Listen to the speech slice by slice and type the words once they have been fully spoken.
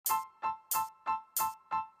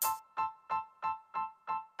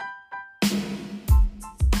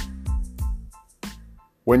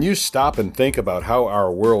When you stop and think about how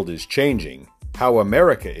our world is changing, how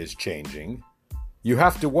America is changing, you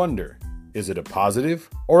have to wonder, is it a positive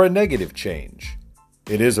or a negative change?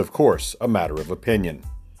 It is, of course, a matter of opinion.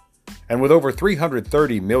 And with over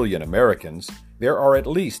 330 million Americans, there are at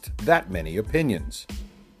least that many opinions.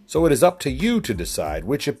 So it is up to you to decide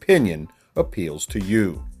which opinion appeals to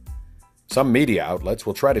you. Some media outlets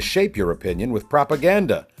will try to shape your opinion with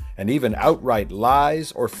propaganda and even outright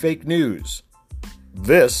lies or fake news.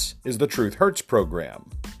 This is the Truth Hurts program,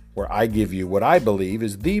 where I give you what I believe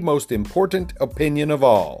is the most important opinion of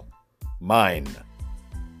all, mine.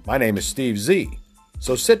 My name is Steve Z,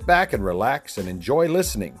 so sit back and relax and enjoy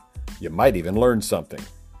listening. You might even learn something.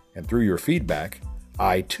 And through your feedback,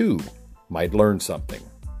 I too might learn something.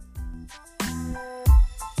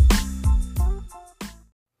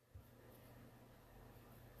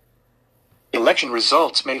 Election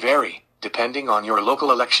results may vary, depending on your local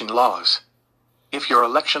election laws. If your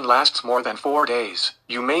election lasts more than 4 days,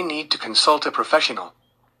 you may need to consult a professional.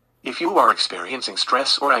 If you are experiencing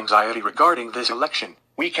stress or anxiety regarding this election,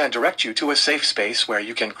 we can direct you to a safe space where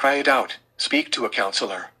you can cry it out, speak to a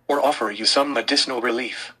counselor, or offer you some medicinal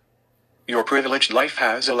relief. Your privileged life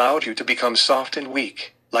has allowed you to become soft and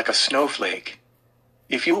weak, like a snowflake.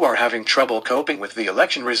 If you are having trouble coping with the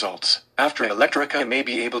election results, After Electrica may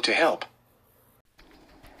be able to help.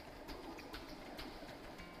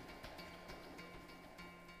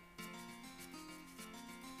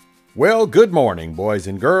 Well, good morning, boys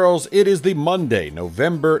and girls. It is the Monday,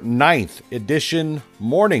 November 9th edition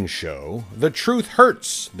morning show, The Truth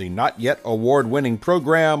Hurts, the not yet award-winning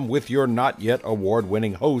program with your not yet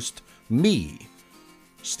award-winning host, me,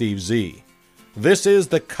 Steve Z. This is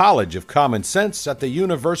the College of Common Sense at the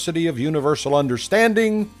University of Universal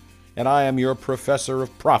Understanding, and I am your professor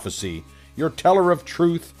of prophecy, your teller of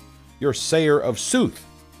truth, your sayer of sooth.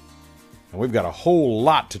 And we've got a whole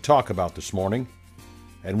lot to talk about this morning.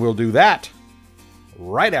 And we'll do that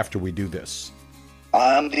right after we do this.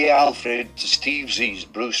 I'm the Alfred to Steve Z's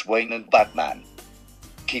Bruce Wayne and Batman.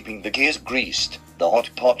 Keeping the gears greased, the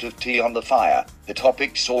hot pot of tea on the fire, the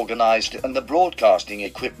topics organized, and the broadcasting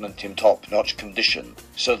equipment in top-notch condition,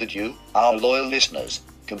 so that you, our loyal listeners,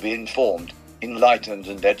 can be informed, enlightened,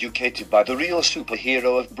 and educated by the real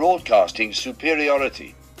superhero of broadcasting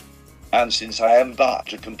superiority. And since I am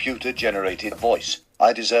but a computer-generated voice,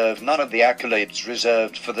 I deserve none of the accolades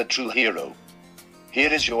reserved for the true hero.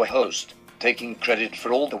 Here is your host, taking credit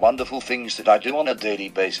for all the wonderful things that I do on a daily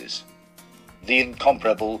basis. The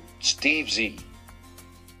incomparable Steve Z.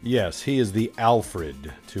 Yes, he is the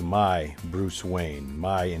Alfred to my Bruce Wayne,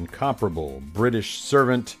 my incomparable British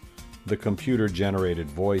servant, the computer-generated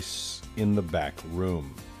voice in the back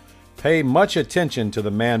room. Pay much attention to the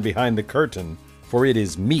man behind the curtain, for it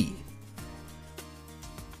is me.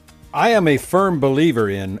 I am a firm believer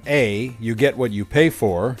in A, you get what you pay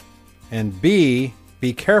for, and B,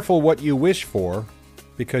 be careful what you wish for,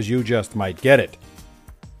 because you just might get it.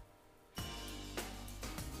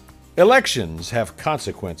 Elections have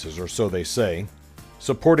consequences, or so they say.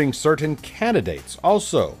 Supporting certain candidates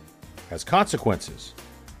also has consequences.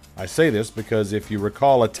 I say this because if you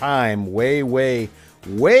recall a time way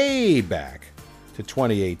back to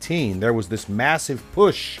 2018, there was this massive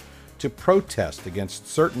push to protest against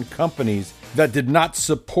certain companies that did not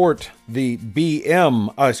support the BLM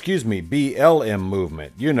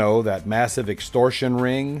movement. You know, that massive extortion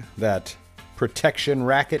ring, that protection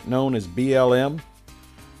racket known as BLM.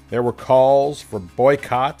 There were calls for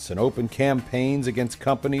boycotts and open campaigns against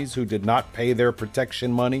companies who did not pay their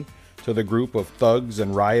protection money to the group of thugs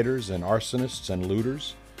and rioters and arsonists and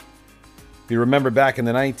looters. If you remember back in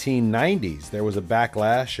the 1990s, there was a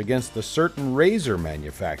backlash against a certain razor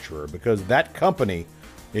manufacturer because that company,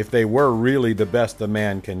 if they were really the best a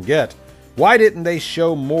man can get, why didn't they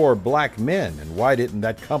show more black men? And why didn't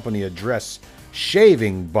that company address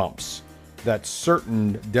shaving bumps that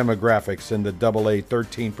certain demographics in the AA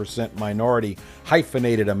 13% minority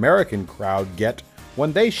hyphenated American crowd get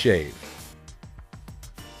when they shave?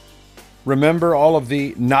 Remember all of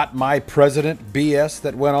the not my president BS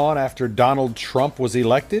that went on after Donald Trump was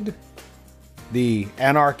elected? The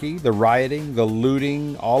anarchy, the rioting, the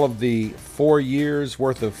looting, all of the 4 years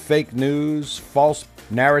worth of fake news, false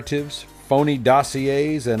narratives, phony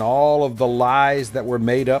dossiers, and all of the lies that were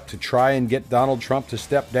made up to try and get Donald Trump to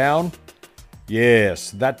step down?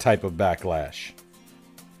 Yes, that type of backlash.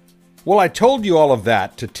 Well, I told you all of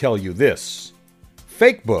that to tell you this.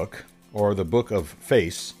 Fakebook, or the Book of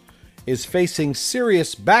Face, is facing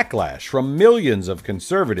serious backlash from millions of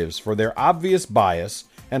conservatives for their obvious bias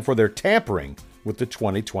and for their tampering with the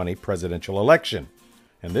 2020 presidential election.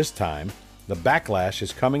 And this time, the backlash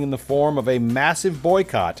is coming in the form of a massive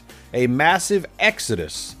boycott, a massive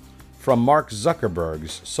exodus from Mark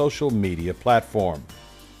Zuckerberg's social media platform.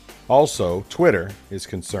 Also, Twitter is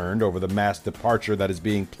concerned over the mass departure that is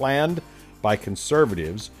being planned by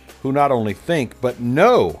conservatives who not only think but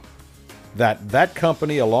know that that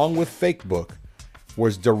company, along with Facebook,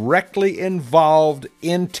 was directly involved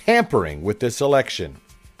in tampering with this election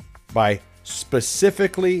by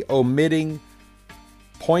specifically omitting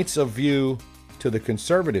points of view to the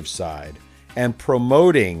conservative side and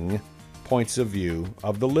promoting points of view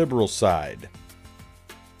of the liberal side.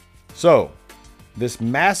 So, this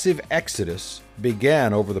massive exodus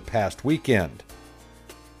began over the past weekend,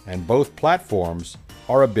 and both platforms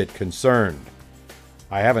are a bit concerned.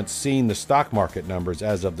 I haven't seen the stock market numbers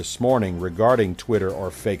as of this morning regarding Twitter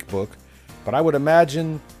or Facebook, but I would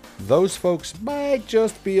imagine those folks might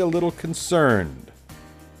just be a little concerned.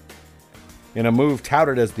 In a move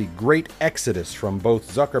touted as the great exodus from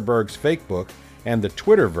both Zuckerberg's Facebook and the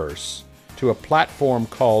Twitterverse to a platform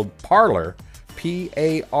called Parler,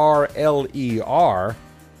 Parler,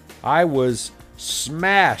 I was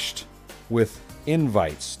smashed with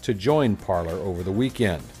invites to join Parler over the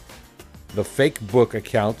weekend. The Facebook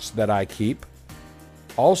accounts that I keep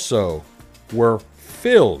also were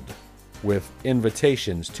filled with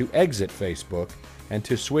invitations to exit Facebook and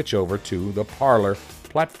to switch over to the Parler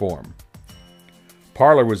platform.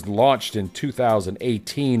 Parler was launched in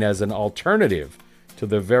 2018 as an alternative to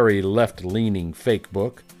the very left-leaning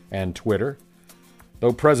Facebook and Twitter.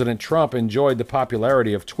 Though President Trump enjoyed the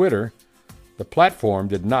popularity of Twitter, the platform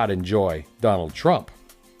did not enjoy Donald Trump.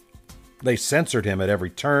 They censored him at every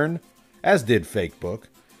turn, as did Facebook,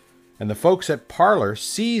 and the folks at Parler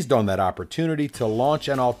seized on that opportunity to launch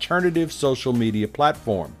an alternative social media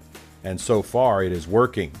platform, and so far it is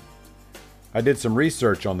working. I did some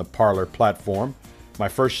research on the Parler platform. My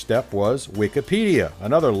first step was Wikipedia,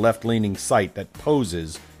 another left-leaning site that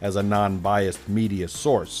poses as a non-biased media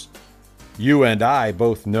source. You and I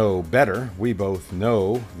both know better. We both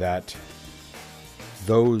know that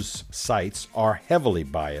those sites are heavily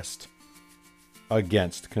biased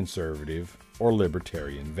against conservative or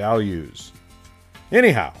libertarian values.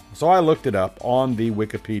 Anyhow, so I looked it up on the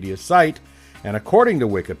Wikipedia site, and according to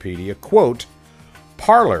Wikipedia, quote,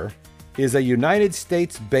 Parler is a United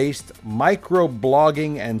States-based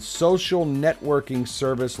microblogging and social networking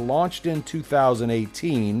service launched in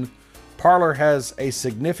 2018. Parler has a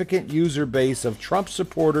significant user base of Trump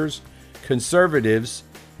supporters, conservatives,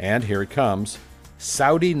 and here it comes,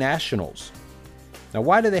 Saudi nationals. Now,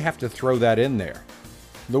 why do they have to throw that in there?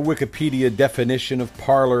 The Wikipedia definition of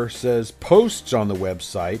Parler says posts on the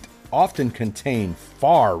website often contain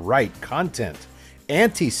far-right content,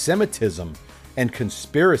 anti-Semitism, and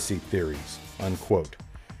conspiracy theories, unquote.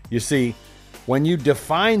 You see, when you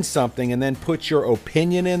define something and then put your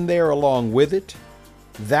opinion in there along with it,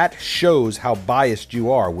 that shows how biased you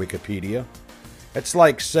are, Wikipedia. It's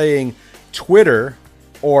like saying Twitter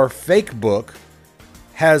or Facebook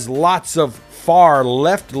has lots of far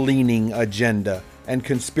left-leaning agenda and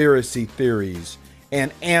conspiracy theories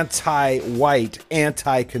and anti-white,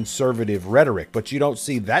 anti-conservative rhetoric, but you don't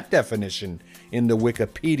see that definition in the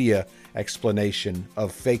Wikipedia explanation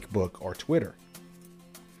of Facebook or Twitter.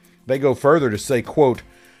 They go further to say, quote,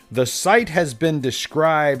 the site has been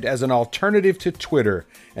described as an alternative to Twitter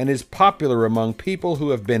and is popular among people who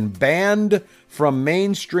have been banned from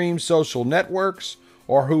mainstream social networks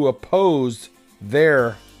or who oppose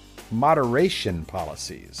their moderation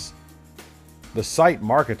policies. The site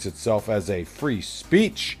markets itself as a free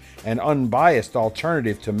speech and unbiased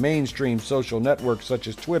alternative to mainstream social networks such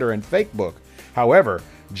as Twitter and Facebook. However,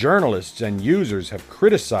 journalists and users have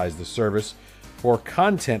criticized the service for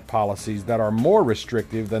content policies that are more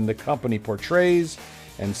restrictive than the company portrays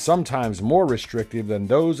and sometimes more restrictive than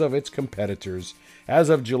those of its competitors. As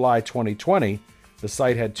of July 2020, the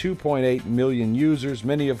site had 2.8 million users,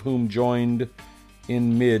 many of whom joined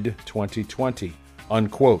in mid-2020,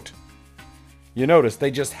 unquote. You notice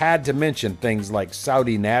they just had to mention things like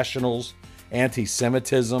Saudi nationals,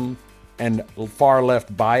 anti-Semitism, and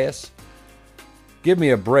far-left bias. Give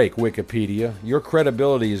me a break, Wikipedia. Your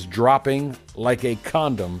credibility is dropping like a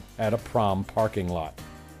condom at a prom parking lot.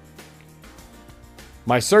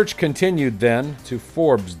 My search continued then to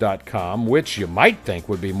Forbes.com, which you might think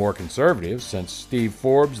would be more conservative, since Steve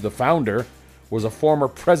Forbes, the founder, was a former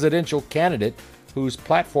presidential candidate whose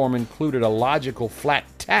platform included a logical flat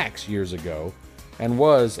tax years ago and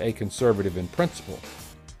was a conservative in principle.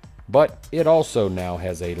 But it also now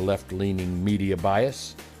has a left-leaning media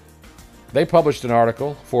bias. They published an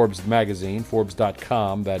article, Forbes magazine,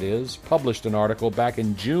 Forbes.com that is, published an article back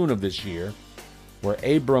in June of this year where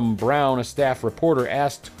Abram Brown, a staff reporter,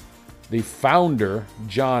 asked the founder,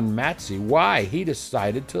 John Matze, why he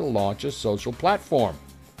decided to launch a social platform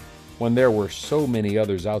when there were so many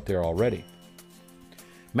others out there already.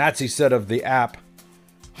 Matze said of the app,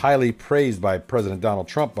 highly praised by President Donald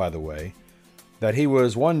Trump, by the way, that he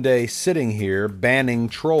was one day sitting here banning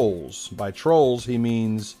trolls. By trolls, he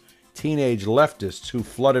means teenage leftists who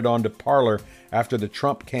flooded onto Parler after the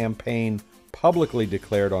Trump campaign publicly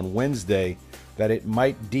declared on Wednesday that it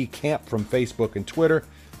might decamp from Facebook and Twitter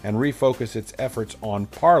and refocus its efforts on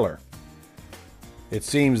Parler. It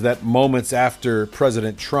seems that moments after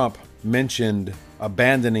President Trump mentioned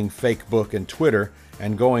abandoning Facebook and Twitter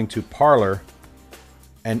and going to Parler,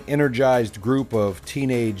 an energized group of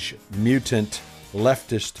teenage mutant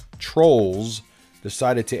leftist trolls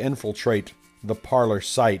decided to infiltrate the Parler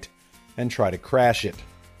site and try to crash it.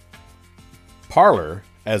 Parler,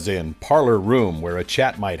 as in Parler Room where a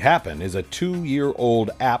chat might happen, is a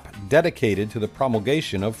 2-year-old app dedicated to the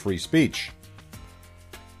promulgation of free speech.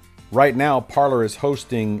 Right now, Parler is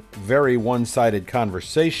hosting very one-sided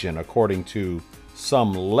conversation, according to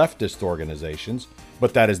some leftist organizations,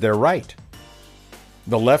 but that is their right.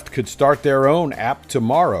 The left could start their own app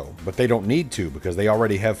tomorrow, but they don't need to because they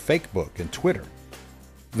already have Facebook and Twitter.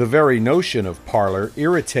 The very notion of Parler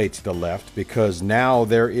irritates the left because now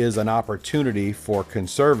there is an opportunity for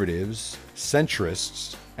conservatives,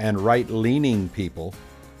 centrists, and right-leaning people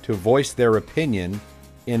to voice their opinion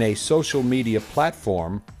in a social media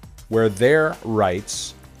platform where their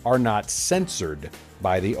rights are not censored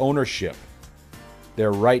by the ownership.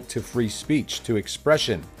 Their right to free speech, to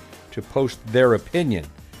expression, to post their opinion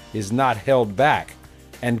is not held back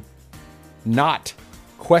and not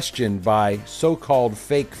questioned by so-called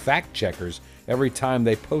fake fact-checkers every time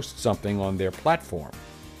they post something on their platform.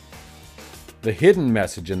 The hidden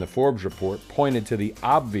message in the Forbes report pointed to the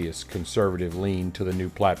obvious conservative lean to the new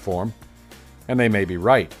platform, and they may be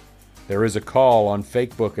right. There is a call on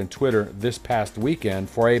Facebook and Twitter this past weekend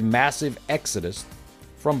for a massive exodus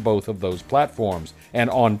from both of those platforms and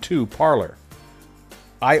onto Parler.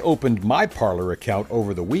 I opened my Parler account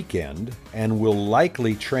over the weekend and will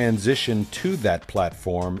likely transition to that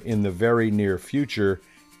platform in the very near future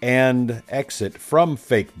and exit from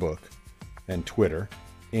Facebook and Twitter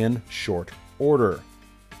in short order.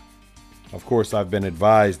 Of course, I've been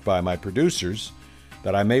advised by my producers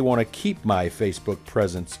that I may want to keep my Facebook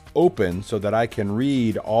presence open so that I can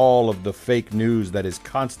read all of the fake news that is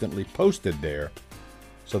constantly posted there,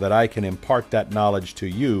 so that I can impart that knowledge to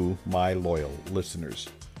you, my loyal listeners.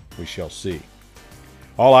 We shall see.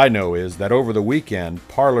 All I know is that over the weekend,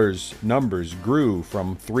 Parler's numbers grew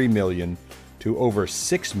from 3 million to over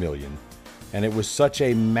 6 million, and it was such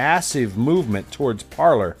a massive movement towards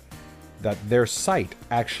Parler that their site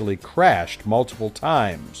actually crashed multiple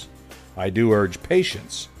times. I do urge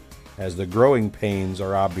patience, as the growing pains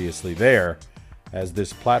are obviously there, as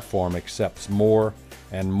this platform accepts more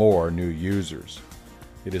and more new users.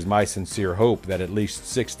 It is my sincere hope that at least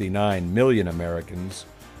 69 million Americans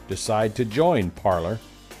decide to join Parler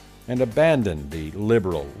and abandon the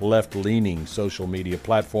liberal, left-leaning social media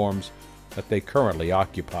platforms that they currently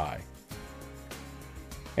occupy.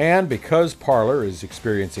 And because Parler is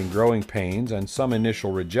experiencing growing pains and some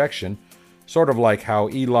initial rejection, sort of like how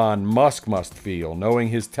Elon Musk must feel, knowing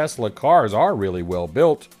his Tesla cars are really well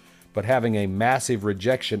built, but having a massive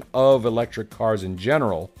rejection of electric cars in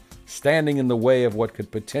general, standing in the way of what could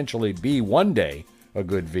potentially be one day a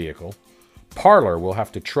good vehicle, Parler will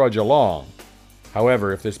have to trudge along.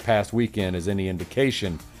 However, if this past weekend is any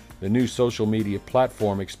indication, the new social media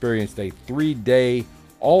platform experienced a 3-day,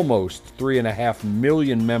 almost 3.5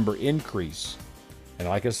 million member increase. And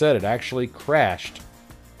like I said, it actually crashed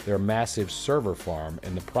their massive server farm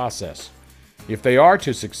in the process. If they are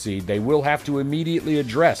to succeed, they will have to immediately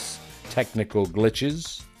address technical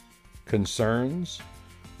glitches, concerns,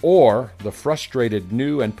 or the frustrated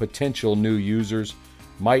new and potential new users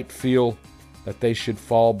might feel that they should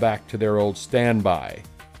fall back to their old standby.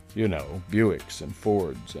 You know, Buicks and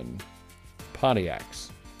Fords and Pontiacs.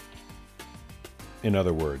 In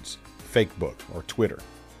other words, Facebook or Twitter.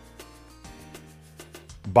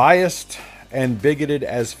 Biased and bigoted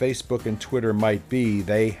as Facebook and Twitter might be,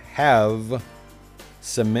 they have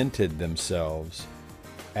cemented themselves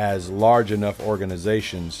as large enough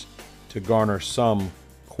organizations to garner some,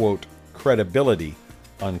 quote, credibility,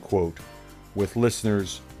 unquote, with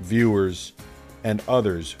listeners, viewers, and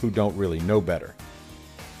others who don't really know better.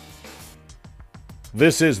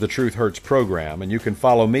 This is the Truth Hurts program, and you can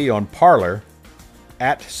follow me on Parler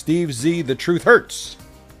at Steve Z. The Truth Hurts.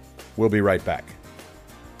 We'll be right back.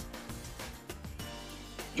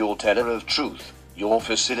 Your teller of truth your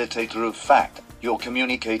facilitator of fact, your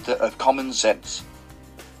communicator of common sense.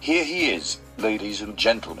 Here he is, ladies and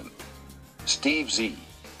gentlemen, Steve Z.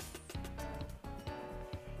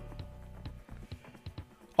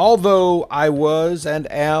 Although I was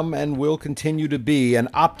and am and will continue to be an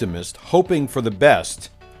optimist, hoping for the best,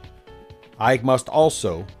 I must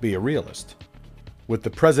also be a realist. With the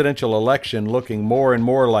presidential election looking more and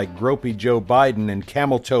more like gropey Joe Biden and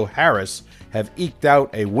camel toe Harris have eked out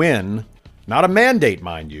a win, not a mandate,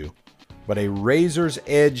 mind you, but a razor's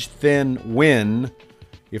edge thin win,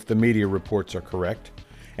 if the media reports are correct,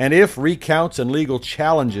 and if recounts and legal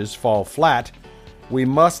challenges fall flat, we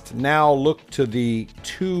must now look to the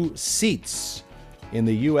 2 seats in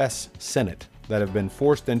the U.S. Senate that have been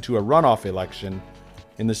forced into a runoff election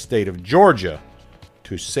in the state of Georgia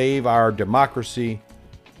to save our democracy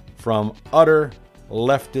from utter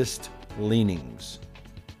leftist leanings.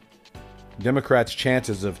 Democrats'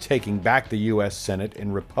 chances of taking back the U.S. Senate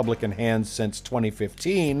in Republican hands since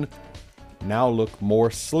 2015 now look more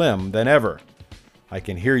slim than ever. I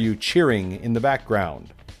can hear you cheering in the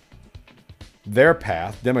background. Their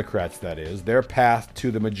path, Democrats that is, their path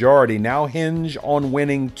to the majority now hinge on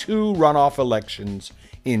winning 2 runoff elections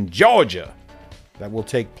in Georgia that will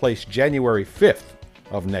take place January 5th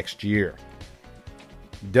of next year.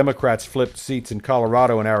 Democrats flipped seats in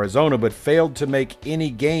Colorado and Arizona, but failed to make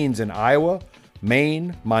any gains in Iowa,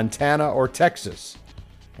 Maine, Montana, or Texas.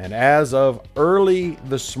 And as of early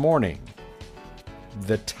this morning,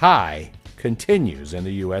 the tie continues in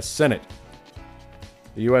the U.S. Senate.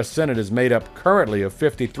 The U.S. Senate is made up currently of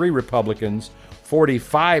 53 Republicans,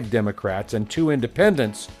 45 Democrats, and 2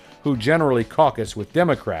 independents who generally caucus with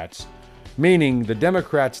Democrats, meaning the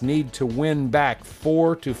Democrats need to win back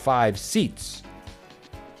 4 to 5 seats.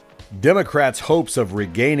 Democrats' hopes of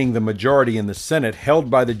regaining the majority in the Senate held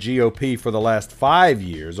by the GOP for the last 5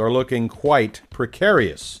 years are looking quite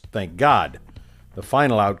precarious, thank God. The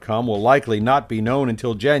final outcome will likely not be known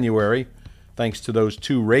until January, thanks to those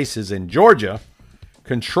 2 races in Georgia.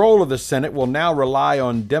 Control of the Senate will now rely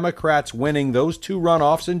on Democrats winning those 2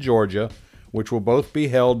 runoffs in Georgia, which will both be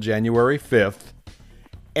held January 5th,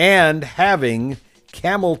 and having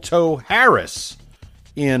Camel Toe Harris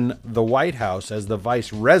in the White House as the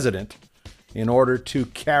vice resident in order to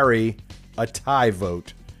carry a tie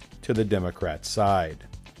vote to the Democrat side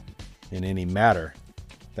in any matter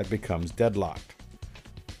that becomes deadlocked.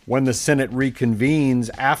 When the Senate reconvenes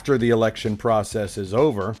after the election process is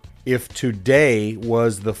over, if today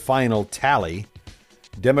was the final tally,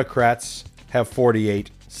 Democrats have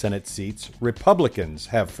 48 Senate seats, Republicans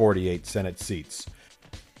have 48 Senate seats.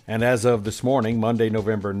 And as of this morning, Monday,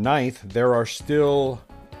 November 9th, there are still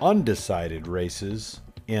undecided races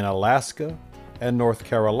in Alaska and North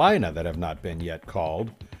Carolina that have not been yet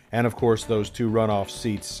called, and of course those 2 runoff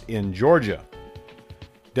seats in Georgia.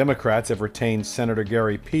 Democrats have retained Senator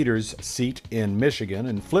Gary Peters' seat in Michigan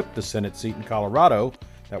and flipped the Senate seat in Colorado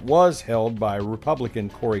that was held by Republican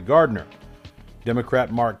Cory Gardner.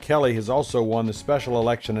 Democrat Mark Kelly has also won the special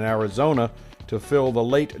election in Arizona to fill the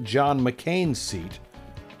late John McCain's seat,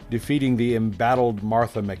 defeating the embattled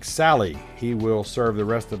Martha McSally. He will serve the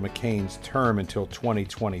rest of McCain's term until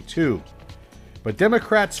 2022. But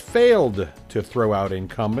Democrats failed to throw out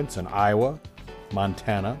incumbents in Iowa,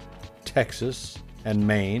 Montana, Texas, and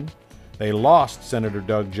Maine. They lost Senator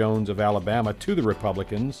Doug Jones of Alabama to the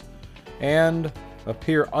Republicans and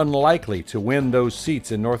appear unlikely to win those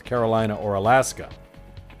seats in North Carolina or Alaska.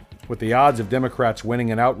 With the odds of Democrats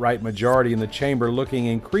winning an outright majority in the chamber looking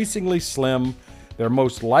increasingly slim, their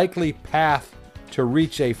most likely path to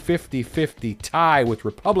reach a 50-50 tie with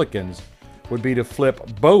Republicans would be to flip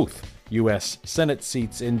both U.S. Senate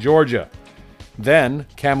seats in Georgia. Then,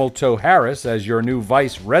 Camel Toe Harris, as your new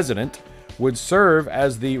vice resident, would serve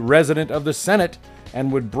as the resident of the Senate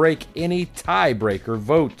and would break any tiebreaker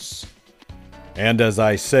votes. And as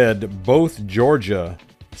I said, both Georgia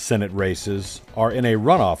Senate races are in a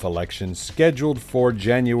runoff election scheduled for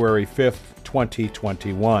January 5th,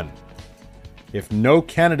 2021. If no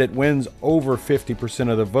candidate wins over 50%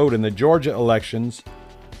 of the vote in the Georgia elections,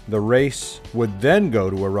 the race would then go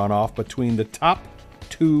to a runoff between the top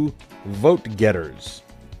 2 vote-getters.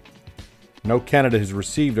 No candidate has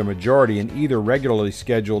received a majority in either regularly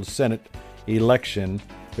scheduled Senate election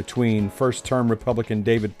between first-term Republican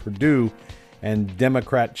David Perdue and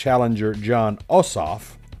Democrat challenger Jon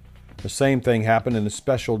Ossoff. The same thing happened in the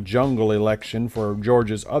special jungle election for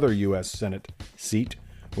Georgia's other U.S. Senate seat,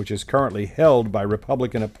 which is currently held by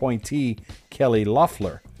Republican appointee Kelly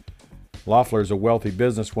Loeffler. Loeffler is a wealthy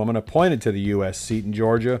businesswoman appointed to the U.S. seat in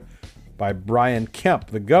Georgia by Brian Kemp,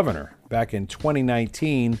 the governor, back in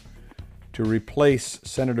 2019, to replace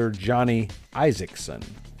Senator Johnny Isakson.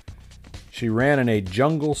 She ran in a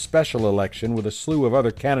jungle special election with a slew of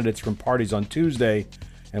other candidates from parties on Tuesday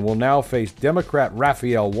and will now face Democrat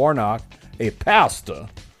Raphael Warnock, a pastor,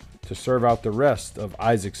 to serve out the rest of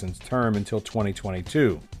Isakson's term until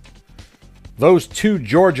 2022. Those two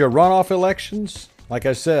Georgia runoff elections, like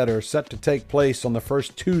I said, are set to take place on the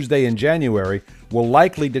first Tuesday in January, will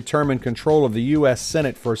likely determine control of the U.S.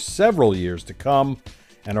 Senate for several years to come,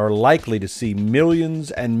 and are likely to see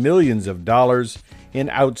millions and millions of dollars in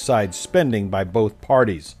outside spending by both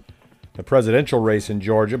parties. The presidential race in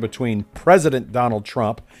Georgia between President Donald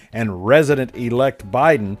Trump and resident-elect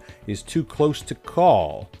Biden is too close to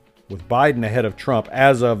call, with Biden ahead of Trump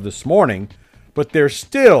as of this morning, but they're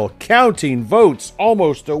still counting votes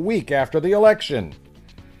almost a week after the election.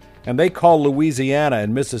 And they call Louisiana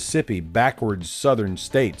and Mississippi backwards southern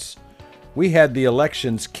states. We had the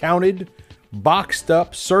elections counted, boxed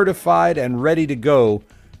up, certified, and ready to go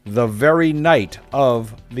the very night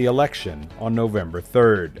of the election on November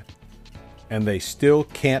 3rd. And they still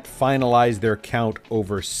can't finalize their count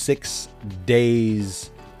over 6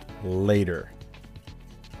 days later.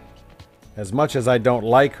 As much as I don't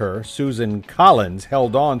like her, Susan Collins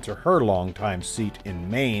held on to her longtime seat in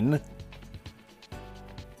Maine.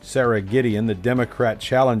 Sarah Gideon, the Democrat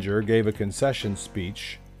challenger, gave a concession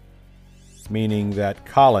speech, meaning that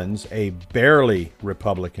Collins, a barely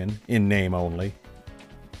Republican, in name only,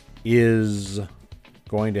 is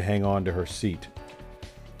going to hang on to her seat.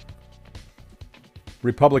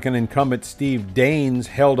 Republican incumbent Steve Daines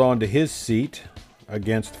held on to his seat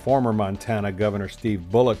against former Montana Governor Steve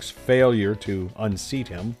Bullock's failure to unseat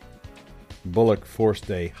him. Bullock forced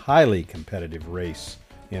a highly competitive race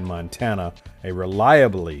in Montana, a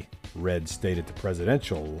reliably red state at the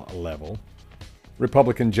presidential level.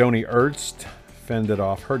 Republican Joni Ernst fended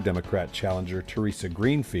off her Democrat challenger Teresa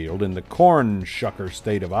Greenfield in the corn shucker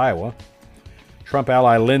state of Iowa. Trump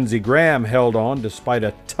ally Lindsey Graham held on despite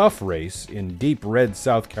a tough race in deep red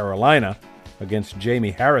South Carolina against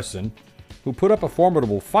Jamie Harrison, who put up a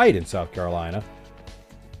formidable fight in South Carolina,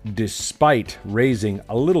 despite raising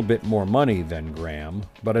a little bit more money than Graham.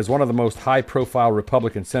 But as one of the most high-profile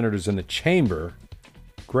Republican senators in the chamber,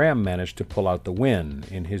 Graham managed to pull out the win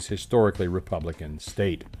in his historically Republican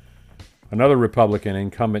state. Another Republican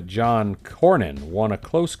incumbent, John Cornyn, won a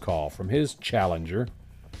close call from his challenger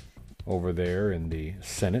over there in the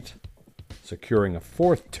Senate, securing a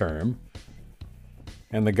 4th term.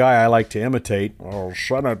 And the guy I like to imitate,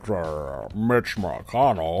 Senator Mitch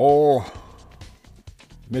McConnell.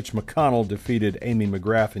 Mitch McConnell defeated Amy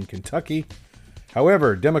McGrath in Kentucky.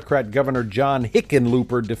 However, Democrat Governor John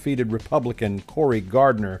Hickenlooper defeated Republican Cory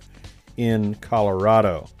Gardner in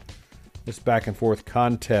Colorado. This back-and-forth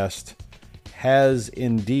contest has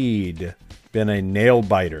indeed been a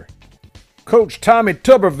nail-biter. Coach Tommy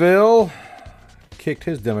Tuberville kicked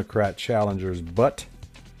his Democrat challenger's butt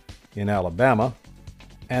in Alabama,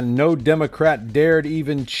 and no Democrat dared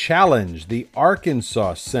even challenge the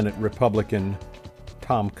Arkansas Senate Republican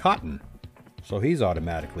Tom Cotton, so he's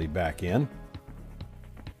automatically back in.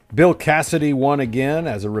 Bill Cassidy won again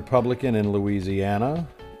as a Republican in Louisiana.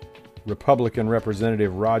 Republican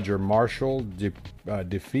Representative Roger Marshall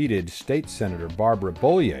defeated State Senator Barbara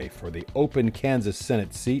Bollier for the open Kansas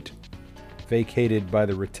Senate seat, vacated by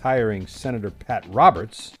the retiring Senator Pat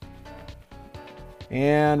Roberts.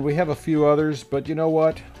 And we have a few others, but you know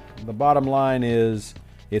what? The bottom line is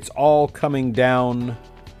it's all coming down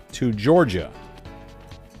to Georgia.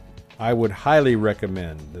 I would highly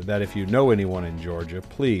recommend that if you know anyone in Georgia,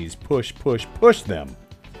 please push them.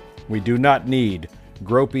 We do not need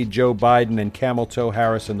gropey Joe Biden and camel toe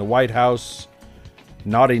Harris in the White House,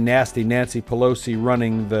 naughty, nasty Nancy Pelosi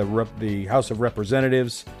running the House of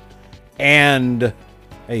Representatives, and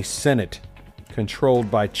a Senate controlled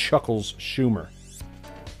by Chuckles Schumer.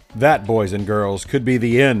 That, boys and girls, could be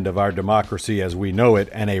the end of our democracy as we know it,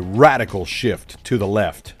 and a radical shift to the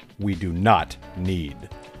left we do not need.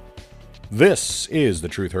 This is the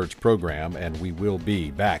Truth Hurts program, and we will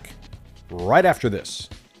be back right after this.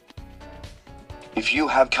 If you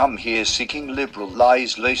have come here seeking liberal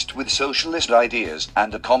lies laced with socialist ideas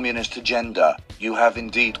and a communist agenda, you have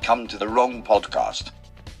indeed come to the wrong podcast.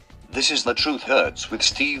 This is The Truth Hurts with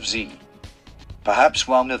Steve Z. Perhaps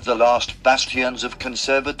one of the last bastions of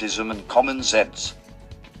conservatism and common sense.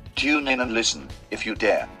 Tune in and listen, if you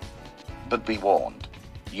dare. But be warned,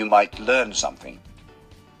 you might learn something.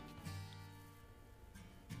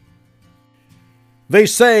 They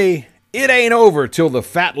say it ain't over till the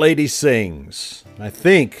fat lady sings. I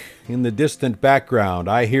think in the distant background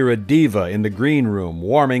I hear a diva in the green room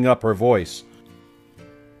warming up her voice.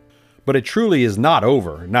 But it truly is not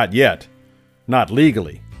over, not yet. not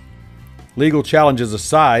legally. Legal challenges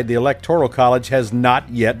aside, the Electoral College has not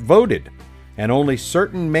yet voted, and only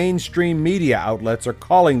certain mainstream media outlets are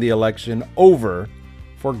calling the election over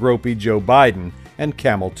for gropey Joe Biden and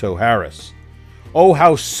camel-toe Harris. Oh,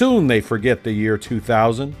 how soon they forget the year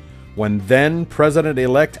 2000, when then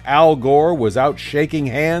President-elect Al Gore was out shaking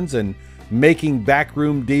hands and making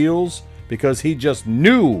backroom deals because he just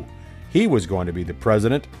knew he was going to be the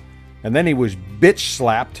president, and then he was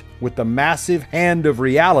bitch-slapped with the massive hand of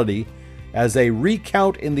reality as a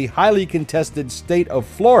recount in the highly contested state of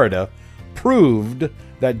Florida proved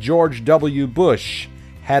that George W. Bush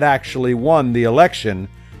had actually won the election,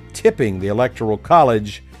 tipping the Electoral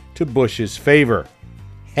College to Bush's favor,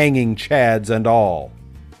 hanging chads and all.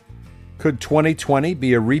 Could 2020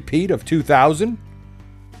 be a repeat of 2000?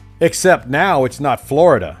 Except now it's not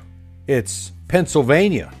Florida. It's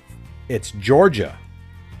Pennsylvania. It's Georgia.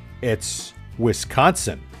 It's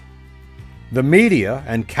Wisconsin. The media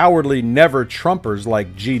and cowardly never-Trumpers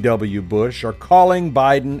like G.W. Bush are calling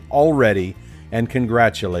Biden already and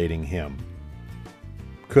congratulating him.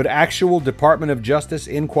 Could actual Department of Justice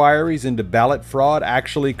inquiries into ballot fraud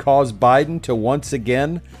actually cause Biden to once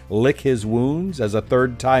again lick his wounds as a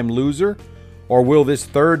third-time loser? Or will this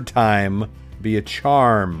third time be a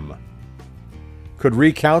charm? Could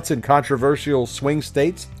recounts in controversial swing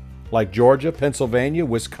states like Georgia, Pennsylvania,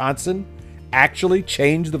 Wisconsin actually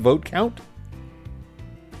change the vote count?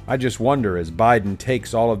 I just wonder, as Biden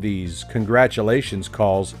takes all of these congratulations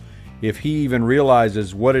calls, if he even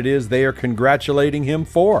realizes what it is they are congratulating him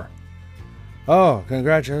for. Oh,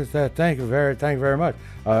 congratulations! Thank you very much.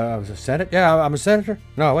 I was a senator. Yeah, I'm a senator.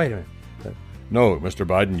 No, wait a minute. No, Mr.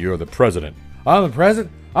 Biden, you're the president. I'm the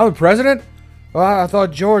president. I'm the president. Well, I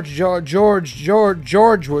thought George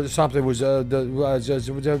was something.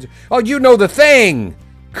 Oh, you know the thing.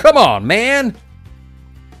 Come on, man.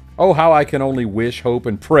 Oh, how I can only wish, hope,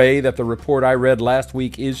 and pray that the report I read last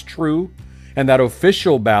week is true, and that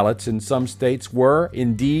official ballots in some states were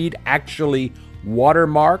indeed actually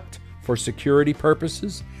watermarked for security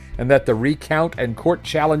purposes, and that the recount and court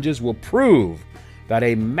challenges will prove that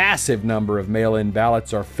a massive number of mail-in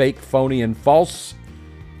ballots are fake, phony, and false.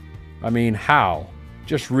 I mean, how?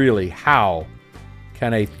 Just really, how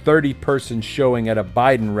can a 30-person showing at a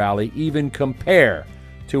Biden rally even compare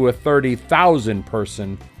to a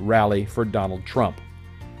 30,000-person rally for Donald Trump?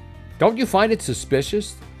 Don't you find it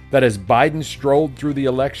suspicious that as Biden strolled through the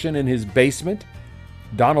election in his basement,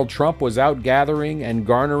 Donald Trump was out gathering and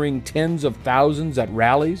garnering tens of thousands at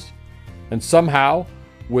rallies? And somehow,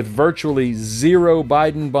 with virtually zero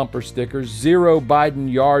Biden bumper stickers, zero Biden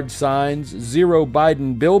yard signs, zero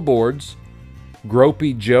Biden billboards,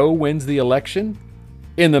 Gropey Joe wins the election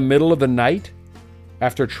in the middle of the night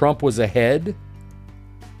after Trump was ahead?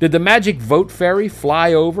 Did the magic vote fairy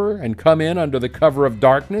fly over and come in under the cover of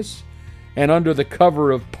darkness and under the cover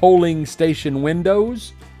of polling station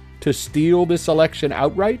windows to steal this election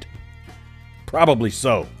outright? Probably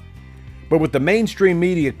so. But with the mainstream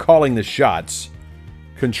media calling the shots,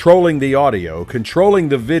 controlling the audio, controlling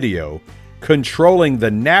the video, controlling the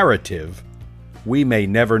narrative, we may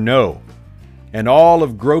never know. And all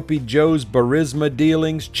of Gropey Joe's Burisma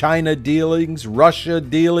dealings, China dealings, Russia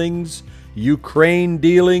dealings, Ukraine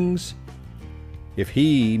dealings, if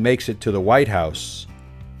he makes it to the White House,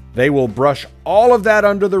 they will brush all of that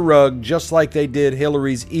under the rug just like they did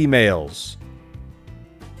Hillary's emails.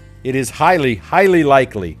 It is highly, highly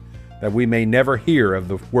likely that we may never hear of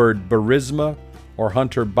the word Burisma or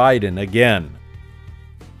Hunter Biden again.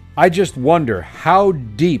 I just wonder how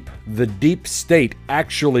deep the deep state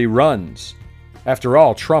actually runs. After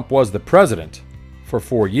all, Trump was the president for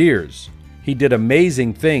 4 years. He did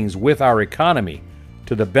amazing things with our economy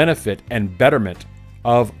to the benefit and betterment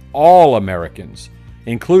of all Americans,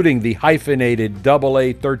 including the hyphenated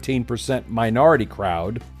AA 13% minority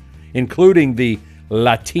crowd, including the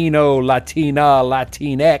Latino, Latina,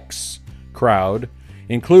 Latinx crowd,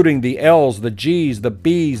 including the L's, the G's, the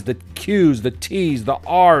B's, the Q's, the T's, the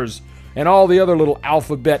R's, and all the other little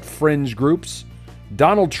alphabet fringe groups.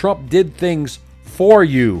 Donald Trump did things for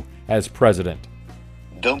you as president.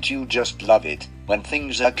 Don't you just love it when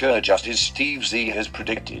things occur just as Steve Z has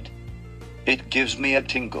predicted? It gives me a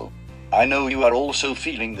tingle. I know you are also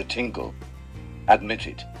feeling the tingle. Admit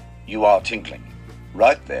it. You are tingling.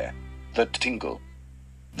 Right there. The tingle.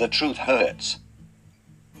 The truth hurts.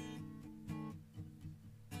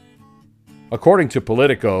 According to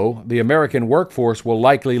Politico, the American workforce will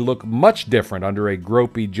likely look much different under a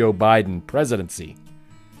gropey Joe Biden presidency.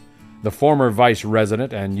 The former vice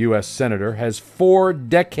president and U.S. senator has 4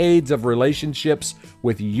 decades of relationships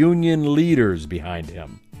with union leaders behind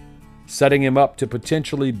him, setting him up to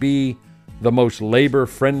potentially be the most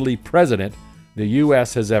labor-friendly president the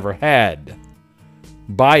U.S. has ever had.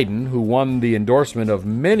 Biden, who won the endorsement of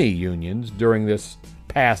many unions during this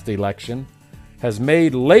past election, has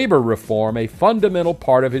made labor reform a fundamental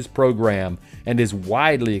part of his program and is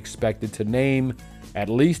widely expected to name at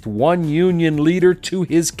least one union leader to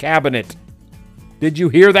his cabinet. Did you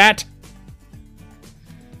hear that?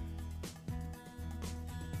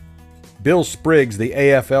 Bill Spriggs, the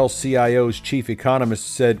AFL-CIO's chief economist,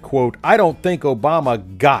 said, quote, "I don't think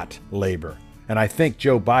Obama got labor, and I think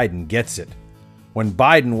Joe Biden gets it. When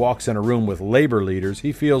Biden walks in a room with labor leaders,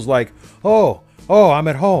 he feels like, oh, I'm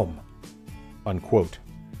at home," unquote.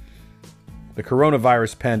 The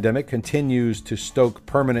coronavirus pandemic continues to stoke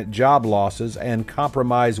permanent job losses and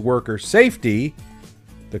compromise worker safety.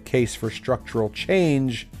 The case for structural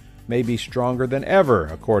change may be stronger than ever,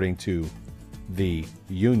 according to the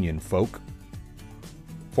union folk.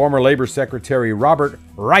 Former Labor Secretary Robert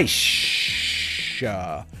Reich,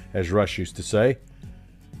 as Rush used to say,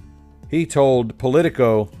 he told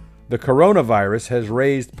Politico, "The coronavirus has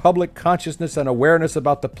raised public consciousness and awareness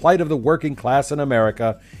about the plight of the working class in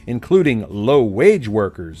America, including low-wage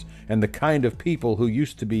workers and the kind of people who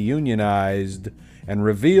used to be unionized, and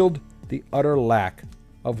revealed the utter lack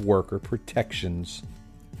of worker protections."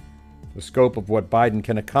 The scope of what Biden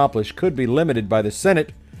can accomplish could be limited by the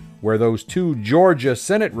Senate, where those two Georgia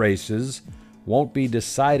Senate races won't be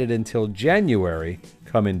decided until January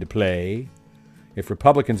come into play. If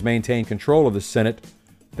Republicans maintain control of the Senate,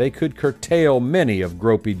 they could curtail many of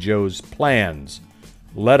Gropey Joe's plans.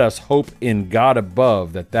 Let us hope in God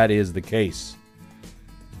above that that is the case.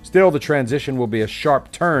 Still, the transition will be a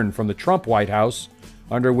sharp turn from the Trump White House,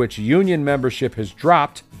 under which union membership has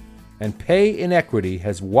dropped and pay inequity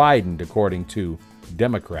has widened, according to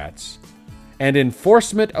Democrats, and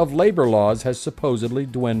enforcement of labor laws has supposedly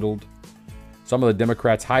dwindled. Some of the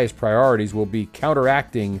Democrats' highest priorities will be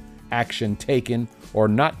counteracting action taken or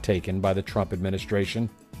not taken by the Trump administration.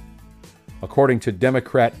 According to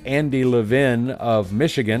Democrat Andy Levin of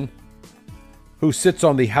Michigan, who sits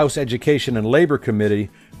on the House Education and Labor Committee,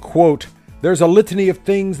 quote, "There's a litany of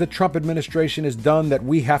things the Trump administration has done that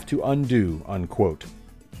we have to undo," unquote.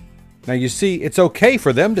 Now, you see, it's okay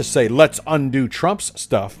for them to say, let's undo Trump's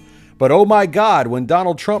stuff. But oh my God, when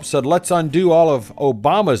Donald Trump said, let's undo all of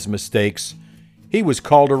Obama's mistakes, he was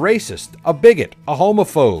called a racist, a bigot, a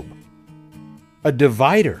homophobe, a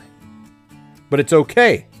divider. But it's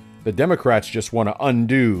okay. The Democrats just want to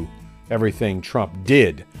undo everything Trump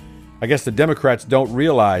did. I guess the Democrats don't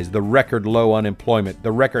realize the record low unemployment,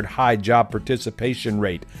 the record high job participation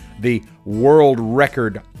rate, the world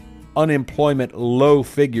record unemployment low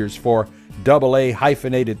figures for AA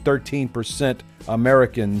hyphenated 13%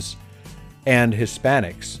 Americans and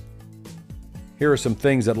Hispanics. Here are some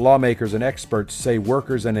things that lawmakers and experts say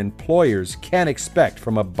workers and employers can expect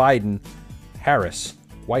from a Biden-Harris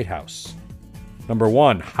White House. Number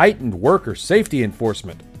one, heightened worker safety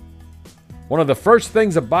enforcement. One of the first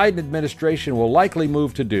things the Biden administration will likely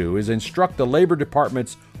move to do is instruct the Labor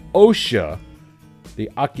Department's OSHA, the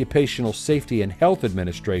Occupational Safety and Health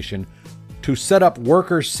Administration, to set up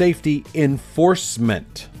worker safety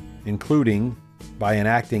enforcement, including by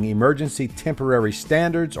enacting emergency temporary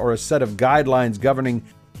standards or a set of guidelines governing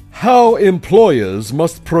how employers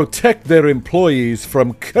must protect their employees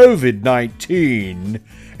from COVID-19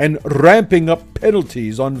 and ramping up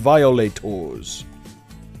penalties on violators.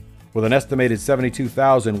 With an estimated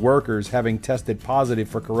 72,000 workers having tested positive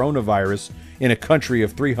for coronavirus in a country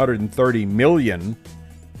of 330 million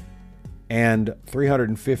and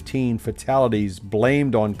 315 fatalities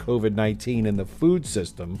blamed on COVID-19 in the food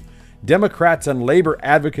system, Democrats and labor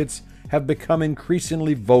advocates have become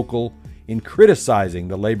increasingly vocal in criticizing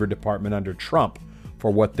the Labor Department under Trump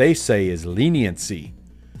for what they say is leniency.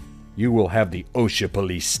 You will have the OSHA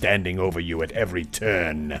police standing over you at every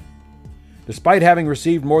turn. Despite having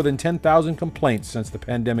received more than 10,000 complaints since the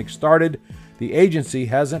pandemic started, the agency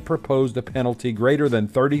hasn't proposed a penalty greater than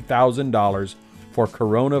 $30,000 for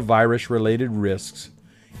coronavirus-related risks,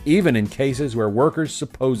 even in cases where workers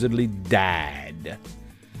supposedly died.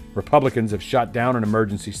 Republicans have shot down an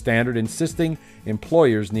emergency standard, insisting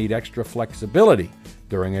employers need extra flexibility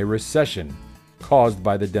during a recession caused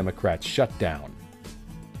by the Democrats' shutdown.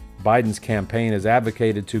 Biden's campaign has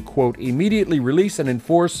advocated to, quote, immediately release and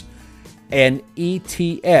enforce an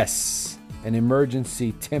ETS, an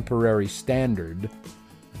emergency temporary standard,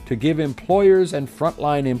 to give employers and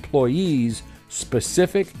frontline employees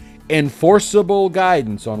specific, enforceable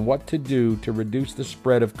guidance on what to do to reduce the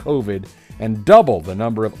spread of COVID and double the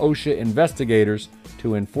number of OSHA investigators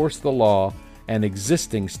to enforce the law and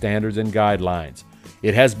existing standards and guidelines.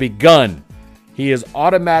 It has begun. he is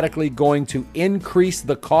automatically going to increase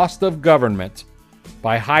the cost of government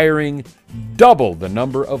by hiring double the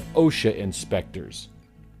number of OSHA inspectors.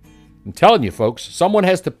 I'm telling you, folks, someone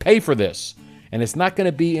has to pay for this, and it's not going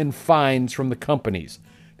to be in fines from the companies.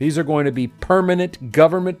 These are going to be permanent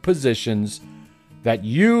government positions that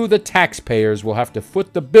you, the taxpayers, will have to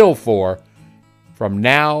foot the bill for from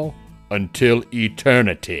now until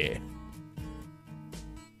eternity.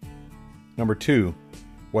 Number 2,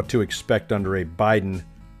 what to expect under a Biden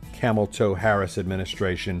camel toe Harris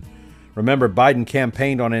administration. Remember, Biden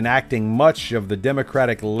campaigned on enacting much of the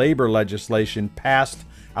Democratic labor legislation passed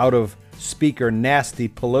out of Speaker Nasty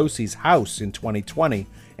Pelosi's House in 2020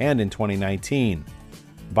 and in 2019.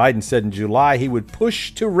 Biden said in July he would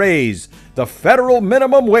push to raise the federal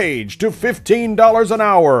minimum wage to $15 an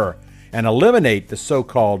hour and eliminate the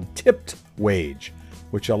so-called tipped wage,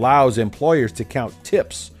 which allows employers to count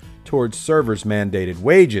tips towards servers' mandated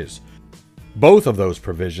wages. Both of those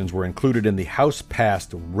provisions were included in the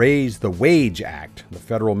House-passed Raise the Wage Act. The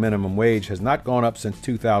federal minimum wage has not gone up since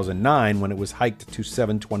 2009 when it was hiked to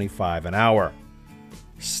 $7.25 an hour.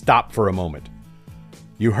 Stop for a moment.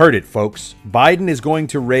 You heard it, folks. Biden is going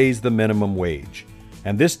to raise the minimum wage.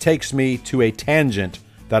 And this takes me to a tangent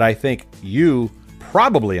that I think you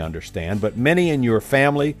probably understand, but many in your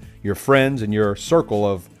family, your friends, and your circle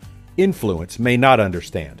of influence may not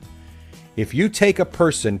understand. If you take a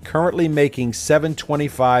person currently making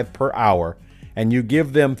 $7.25 per hour and you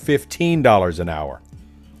give them $15 an hour,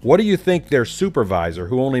 what do you think their supervisor,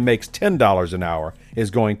 who only makes $10 an hour,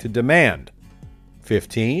 is going to demand?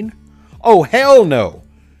 15? Oh, hell no!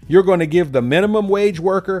 You're going to give the minimum wage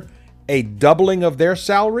worker a doubling of their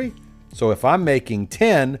salary? So if I'm making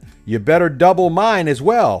 10, you better double mine as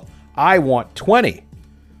well. I want 20.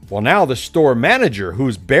 Well, now the store manager,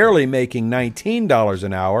 who's barely making $19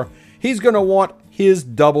 an hour, he's going to want his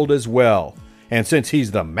doubled as well. And since he's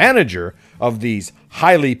the manager of these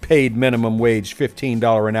highly paid minimum wage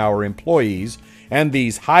 $15 an hour employees and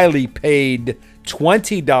these highly paid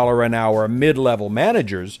 $20 an hour mid-level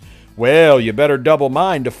managers, well, you better double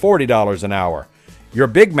mine to $40 an hour. Your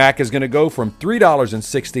Big Mac is going to go from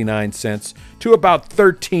 $3.69 to about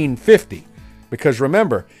 $13.50. Because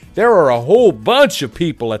remember, there are a whole bunch of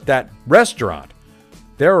people at that restaurant.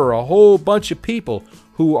 There are a whole bunch of people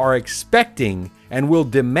who are expecting and will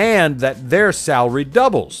demand that their salary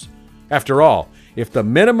doubles. After all, if the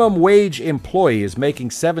minimum wage employee is making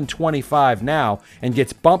 $7.25 now and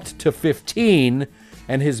gets bumped to $15,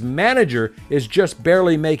 and his manager is just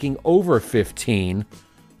barely making over $15,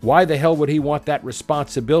 why the hell would he want that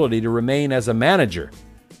responsibility to remain as a manager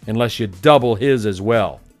unless you double his as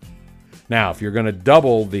well? Now, if you're going to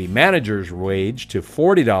double the manager's wage to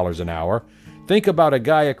 $40 an hour, think about a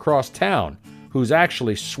guy across town who's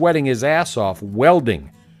actually sweating his ass off welding,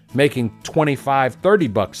 making $25,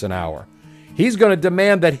 $30 an hour. He's going to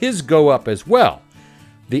demand that his go up as well.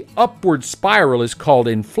 The upward spiral is called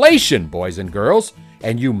inflation, boys and girls,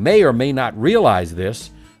 and you may or may not realize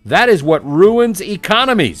this. That is what ruins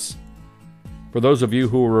economies. For those of you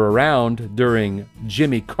who were around during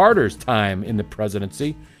Jimmy Carter's time in the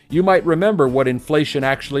presidency, you might remember what inflation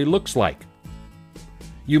actually looks like.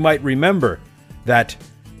 You might remember that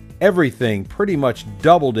everything pretty much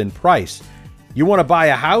doubled in price. You want to buy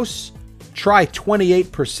a house? Try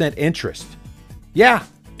 28% interest. Yeah,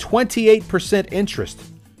 28% interest,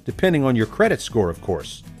 depending on your credit score, of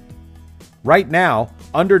course. Right now,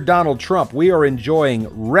 under Donald Trump, we are enjoying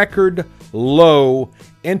record low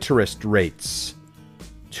interest rates.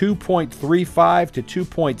 2.35 to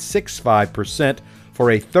 2.65%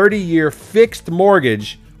 for a 30-year fixed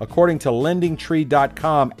mortgage, according to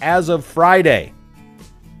LendingTree.com as of Friday.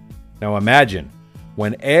 Now imagine,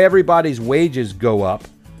 when everybody's wages go up,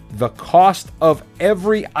 the cost of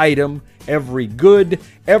every item, every good,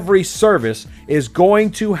 every service is going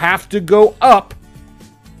to have to go up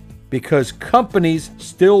because companies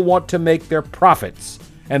still want to make their profits,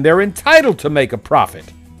 and they're entitled to make a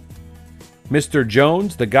profit. Mr.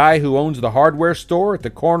 Jones, the guy who owns the hardware store at the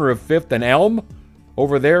corner of 5th and Elm,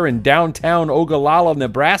 over there in downtown Ogallala,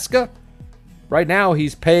 Nebraska, right now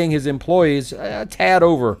he's paying his employees a tad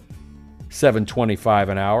over $7.25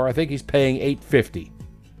 an hour. I think he's paying $8.50.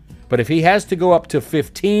 But if he has to go up to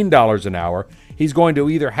 $15 an hour, he's going to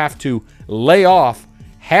either have to lay off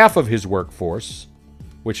half of his workforce,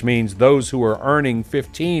 which means those who are earning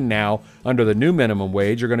 $15 now under the new minimum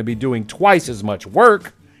wage are going to be doing twice as much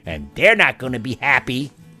work, and they're not going to be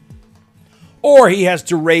happy. Or he has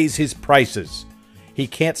to raise his prices. He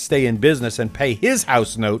can't stay in business and pay his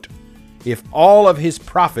house note if all of his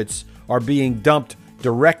profits are being dumped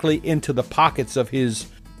directly into the pockets of his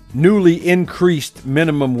newly increased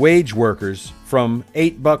minimum wage workers from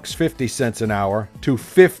 $8.50 an hour to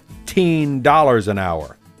 $15 an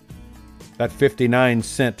hour. That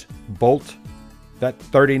 59-cent bolt, that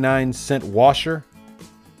 39-cent washer,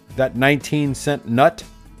 that 19-cent nut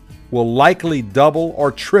will likely double or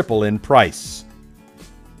triple in price.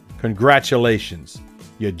 Congratulations,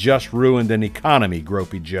 you just ruined an economy,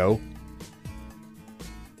 Gropey Joe.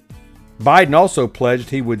 Biden also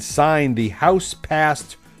pledged he would sign the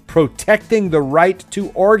House-passed Protecting the Right to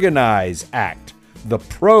Organize Act, the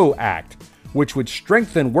PRO Act, which would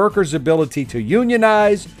strengthen workers' ability to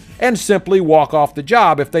unionize and simply walk off the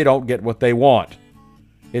job if they don't get what they want.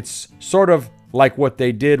 It's sort of like what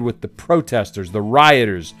they did with the protesters, the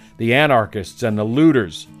rioters, the anarchists, and the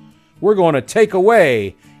looters. We're going to take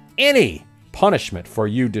away any punishment for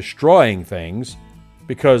you destroying things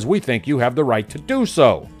because we think you have the right to do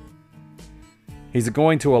so. He's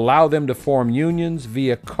going to allow them to form unions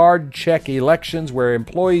via card check elections where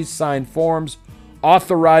employees sign forms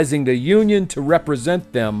authorizing the union to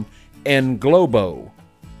represent them en globo.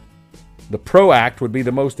 The PRO Act would be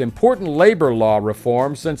the most important labor law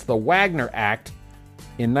reform since the Wagner Act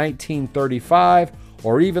in 1935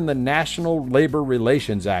 or even the National Labor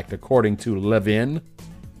Relations Act, according to Levin.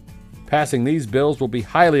 Passing these bills will be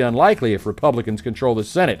highly unlikely if Republicans control the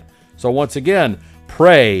Senate. So once again,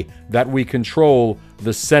 pray that we control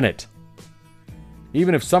the Senate.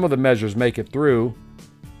 Even if some of the measures make it through,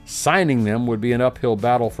 signing them would be an uphill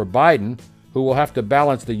battle for Biden, who will have to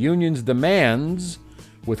balance the union's demands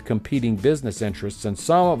with competing business interests and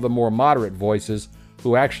some of the more moderate voices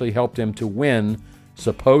who actually helped him to win,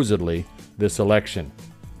 supposedly, this election.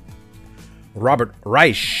 Robert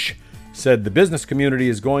Reich said the business community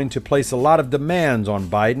is going to place a lot of demands on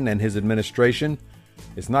Biden and his administration.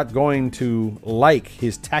 It's not going to like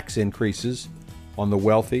his tax increases on the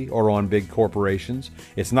wealthy or on big corporations.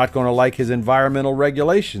 It's not going to like his environmental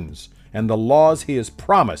regulations and the laws he has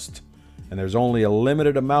promised. And there's only a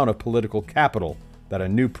limited amount of political capital that a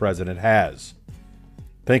new president has.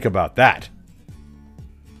 Think about that.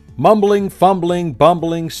 Mumbling, fumbling,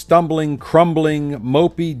 bumbling, stumbling, crumbling,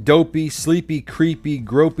 mopey, dopey, sleepy, creepy,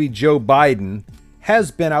 gropey Joe Biden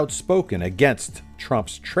has been outspoken against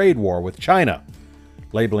Trump's trade war with China,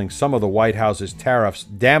 labeling some of the White House's tariffs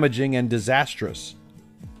damaging and disastrous.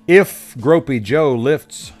 If Gropey Joe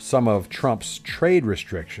lifts some of Trump's trade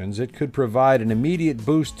restrictions, it could provide an immediate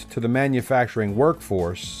boost to the manufacturing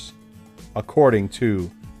workforce, according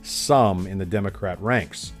to some in the Democrat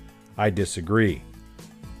ranks. I disagree.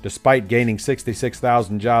 Despite gaining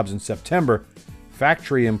 66,000 jobs in September,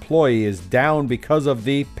 factory employee is down because of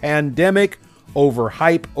the pandemic,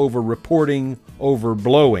 overhype, over-reporting,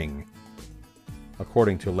 over-blowing,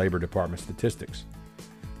 according to Labor Department statistics.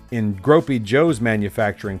 In Gropey Joe's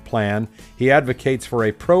manufacturing plan, he advocates for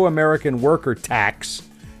a pro-American worker tax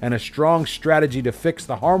and a strong strategy to fix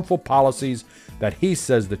the harmful policies that he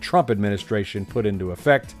says the Trump administration put into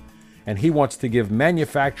effect, and he wants to give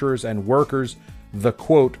manufacturers and workers the,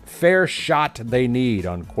 quote, fair shot they need,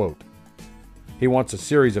 unquote. He wants a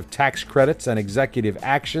series of tax credits and executive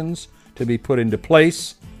actions to be put into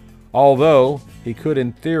place, although he could,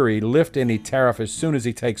 in theory, lift any tariff as soon as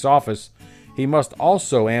he takes office. He must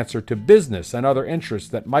also answer to business and other interests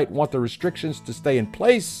that might want the restrictions to stay in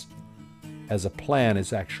place as a plan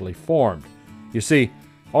is actually formed. You see,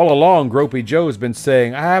 all along, Gropey Joe has been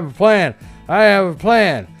saying, I have a plan, I have a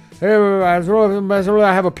plan, I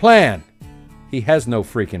have a plan. He has no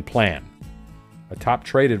freaking plan. A top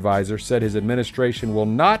trade advisor said his administration will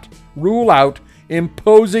not rule out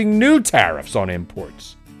imposing new tariffs on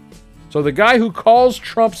imports. So the guy who calls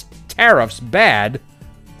Trump's tariffs bad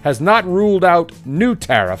has not ruled out new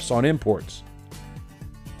tariffs on imports.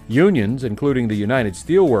 Unions, including the United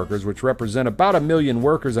Steelworkers, which represent about 1 million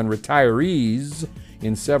workers and retirees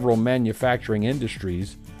in several manufacturing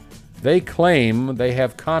industries, they claim they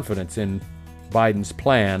have confidence in Biden's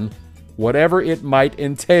plan, whatever it might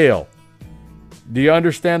entail. Do you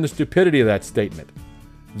understand the stupidity of that statement?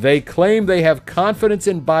 They claim they have confidence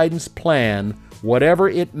in Biden's plan, whatever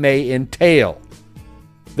it may entail.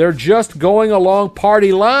 They're just going along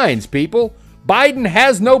party lines, people. Biden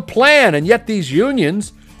has no plan, and yet these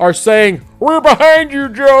unions are saying, we're behind you,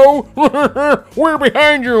 Joe. We're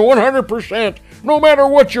behind you 100%. No matter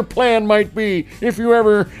what your plan might be, if you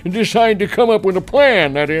ever decide to come up with a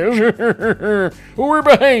plan, that is. We're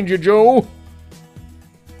behind you, Joe.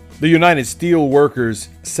 The United Steelworkers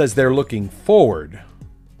says they're looking forward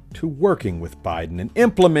to working with Biden and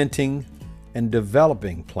implementing and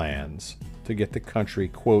developing plans to get the country,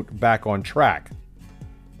 quote, back on track.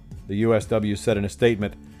 The USW said in a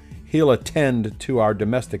statement, he'll attend to our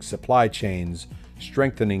domestic supply chains,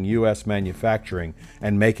 strengthening U.S. manufacturing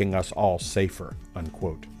and making us all safer,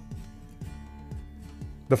 unquote.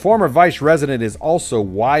 The former vice resident is also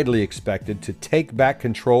widely expected to take back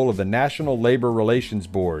control of the National Labor Relations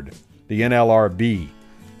Board, the NLRB,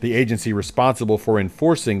 the agency responsible for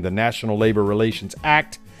enforcing the National Labor Relations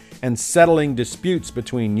Act and settling disputes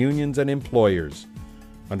between unions and employers.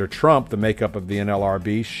 Under Trump, the makeup of the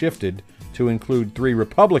NLRB shifted to include 3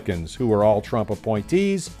 Republicans who were all Trump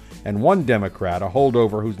appointees and 1 Democrat, a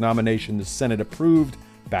holdover whose nomination the Senate approved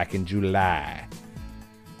back in July.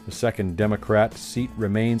 The second Democrat seat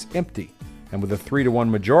remains empty, and with a 3-1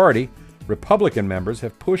 majority, Republican members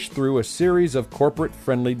have pushed through a series of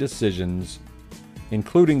corporate-friendly decisions,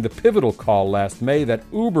 including the pivotal call last May that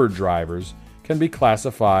Uber drivers can be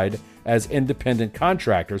classified as independent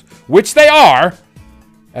contractors, which they are,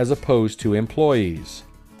 as opposed to employees.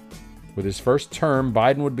 With his first term,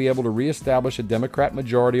 Biden would be able to reestablish a Democrat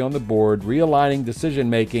majority on the board, realigning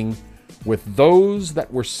decision-making with those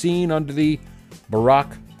that were seen under the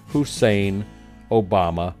Barack Hussein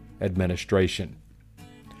Obama administration.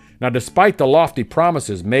 Now, despite the lofty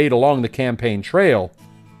promises made along the campaign trail,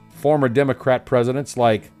 former Democrat presidents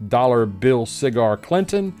like Dollar Bill Cigar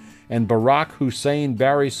Clinton and Barack Hussein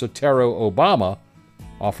Barry Soetoro Obama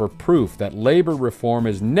offer proof that labor reform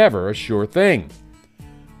is never a sure thing.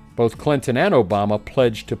 Both Clinton and Obama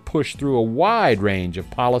pledged to push through a wide range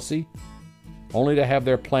of policy, only to have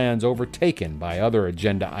their plans overtaken by other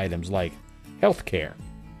agenda items like health care.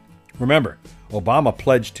 Remember, Obama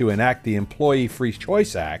pledged to enact the Employee Free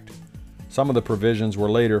Choice Act. Some of the provisions were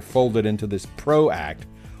later folded into this PRO Act,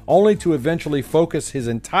 only to eventually focus his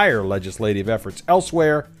entire legislative efforts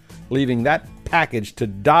elsewhere, leaving that package to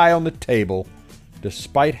die on the table,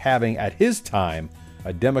 despite having, at his time,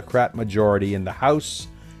 a Democrat majority in the House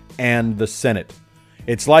and the Senate.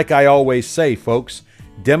 It's like I always say, folks,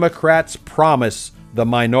 Democrats promise the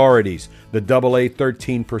minorities, the AA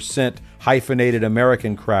 13% hyphenated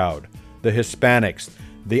American crowd, the Hispanics,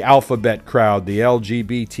 the alphabet crowd, the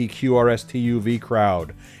LGBTQRSTUV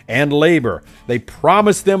crowd, and labor. They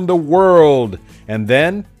promise them the world, and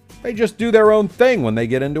then they just do their own thing when they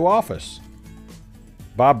get into office.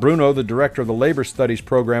 Bob Bruno, the director of the Labor Studies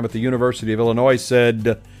program at the University of Illinois,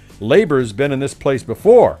 said, "Labor's been in this place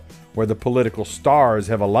before, where the political stars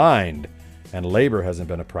have aligned, and labor hasn't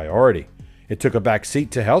been a priority. It took a back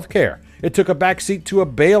seat to health care. It took a back seat to a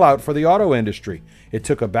bailout for the auto industry. It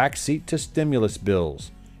took a back seat to stimulus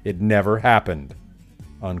bills. It never happened."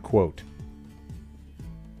 Unquote.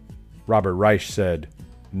 Robert Reich said,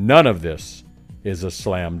 "None of this is a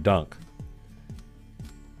slam dunk."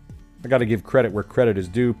 I got to give credit where credit is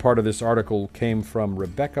due. Part of this article came from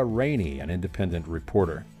Rebecca Rainey, an independent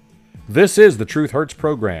reporter. This is the Truth Hurts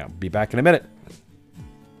program. Be back in a minute.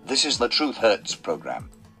 This is the Truth Hurts program.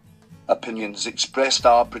 Opinions expressed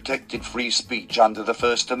are protected free speech under the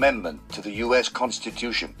First Amendment to the U.S.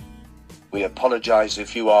 Constitution. We apologize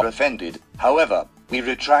if you are offended. However, we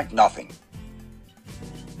retract nothing.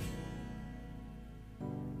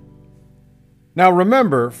 Now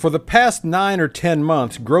remember, for the past 9 or 10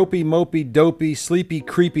 months, gropey, mopey, dopey, sleepy,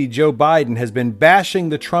 creepy Joe Biden has been bashing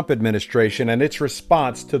the Trump administration and its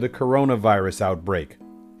response to the coronavirus outbreak.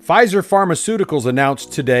 Pfizer Pharmaceuticals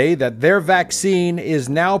announced today that their vaccine is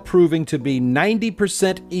now proving to be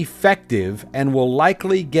 90% effective and will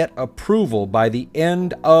likely get approval by the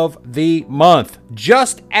end of the month,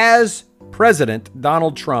 just as President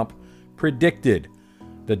Donald Trump predicted.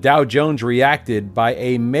 The Dow Jones reacted by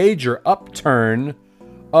a major upturn,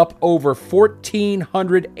 up over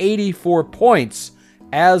 1,484 points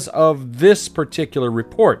as of this particular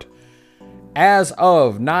report. As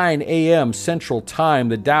of 9 a.m. Central Time,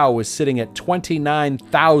 the Dow was sitting at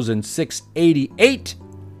 29,688.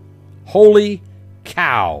 Holy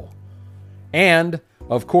cow. And,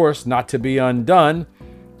 of course, not to be undone,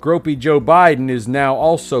 gropey Joe Biden is now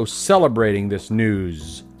also celebrating this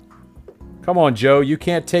news. Come on, Joe, you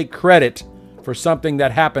can't take credit for something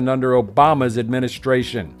that happened under Obama's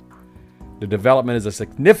administration. The development is a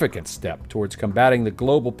significant step towards combating the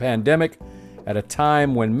global pandemic at a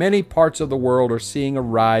time when many parts of the world are seeing a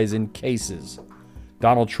rise in cases.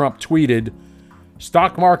 Donald Trump tweeted,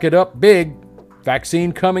 "Stock market up big,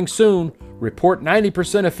 vaccine coming soon, report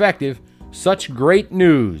 90% effective, such great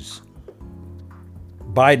news."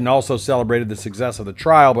 Biden also celebrated the success of the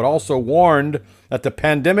trial, but also warned that the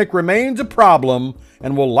pandemic remains a problem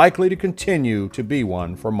and will likely to continue to be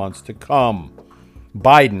one for months to come.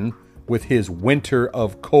 Biden, with his winter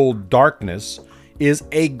of cold darkness, is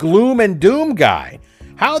a gloom and doom guy.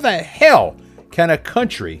 How the hell can a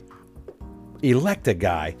country elect a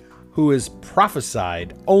guy who is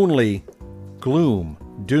prophesied only gloom,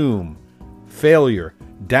 doom, failure,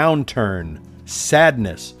 downturn,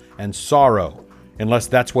 sadness, and sorrow, unless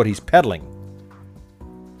that's what he's peddling.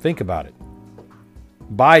 Think about it.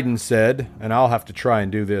 Biden said, and I'll have to try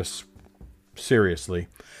and do this seriously,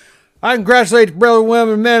 I congratulate the brother,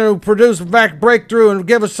 women, and men who produced a breakthrough and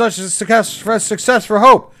give us such a success for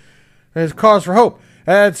hope. It's cause for hope.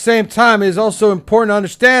 At the same time, it is also important to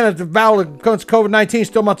understand that the battle against COVID-19 is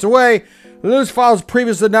still months away. The news follows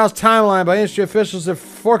previously announced timeline by industry officials that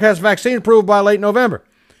forecast vaccine approval by late November.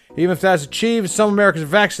 Even if that's achieved, some Americans are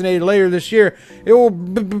vaccinated later this year, it will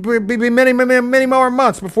be many more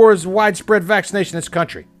months before there's widespread vaccination in this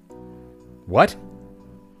country. What?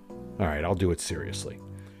 All right, I'll do it seriously.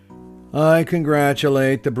 I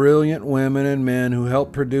congratulate the brilliant women and men who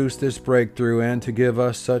helped produce this breakthrough and to give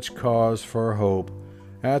us such cause for hope.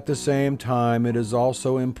 At the same time, it is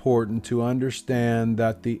also important to understand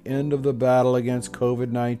that the end of the battle against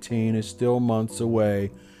COVID-19 is still months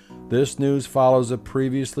away. This news follows a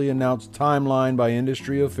previously announced timeline by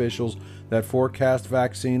industry officials that forecast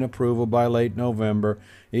vaccine approval by late November.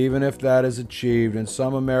 Even if that is achieved and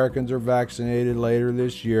some Americans are vaccinated later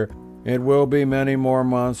this year, it will be many more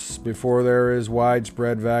months before there is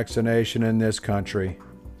widespread vaccination in this country.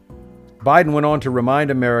 Biden went on to remind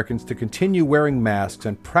Americans to continue wearing masks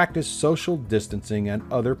and practice social distancing and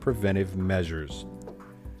other preventive measures.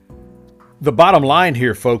 The bottom line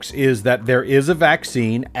here, folks, is that there is a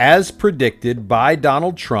vaccine as predicted by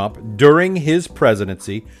Donald Trump during his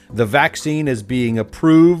presidency. The vaccine is being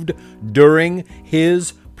approved during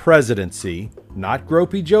his presidency, not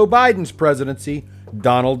gropey Joe Biden's presidency,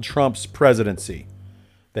 Donald Trump's presidency.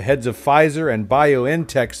 The heads of Pfizer and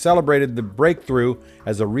BioNTech celebrated the breakthrough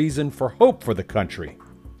as a reason for hope for the country.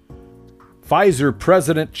 Pfizer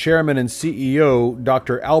President, Chairman, and CEO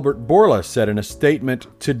Dr. Albert Bourla said in a statement,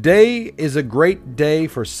 "Today is a great day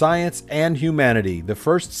for science and humanity. The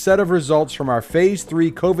first set of results from our Phase 3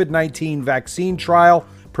 COVID-19 vaccine trial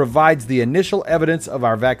provides the initial evidence of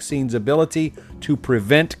our vaccine's ability to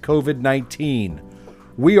prevent COVID-19.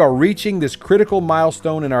 We are reaching this critical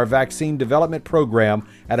milestone in our vaccine development program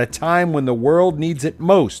at a time when the world needs it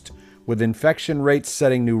most, with infection rates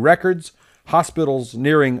setting new records, hospitals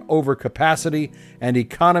nearing overcapacity, and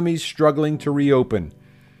economies struggling to reopen.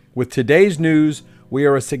 With today's news, we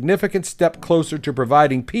are a significant step closer to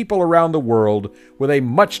providing people around the world with a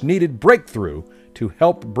much-needed breakthrough to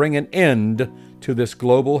help bring an end to this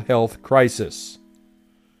global health crisis."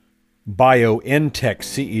 BioNTech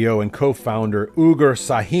CEO and co-founder Ugur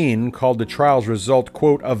Sahin called the trial's result,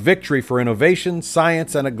 quote, "a victory for innovation,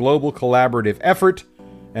 science, and a global collaborative effort,"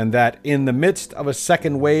 and that in the midst of a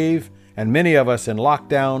second wave and many of us in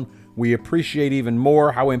lockdown, we appreciate even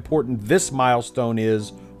more how important this milestone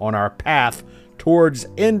is on our path towards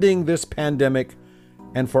ending this pandemic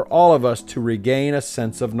and for all of us to regain a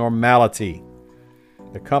sense of normality.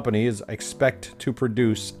 The company is expected to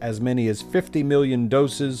produce as many as 50 million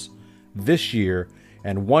doses this year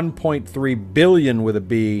and 1.3 billion with a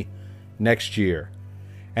B next year.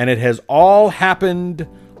 And it has all happened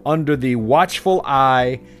under the watchful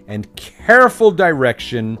eye and careful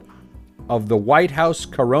direction of the White House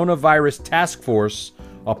Coronavirus Task Force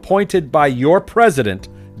appointed by your president,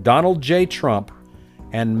 Donald J. Trump,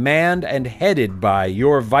 and manned and headed by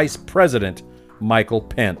your Vice President, Michael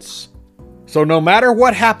Pence. So no matter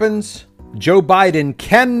what happens, Joe Biden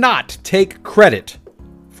cannot take credit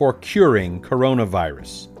for curing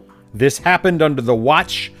coronavirus. This happened under the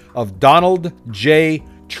watch of Donald J.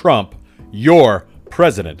 Trump, your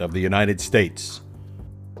President of the United States.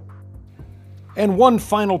 And one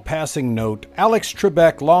final passing note, Alex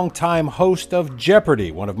Trebek, longtime host of Jeopardy!,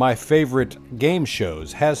 one of my favorite game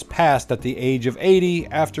shows, has passed at the age of 80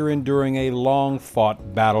 after enduring a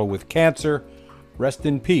long-fought battle with cancer. Rest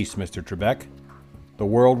in peace, Mr. Trebek. The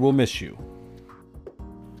world will miss you.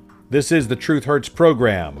 This is the Truth Hurts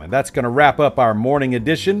program, and that's going to wrap up our morning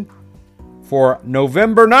edition for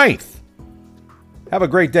November 9th. Have a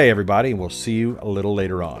great day, everybody, and we'll see you a little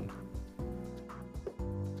later on.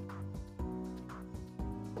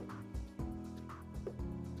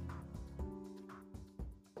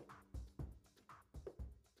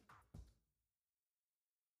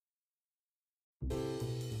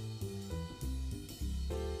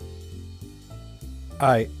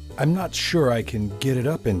 I'm not sure I can get it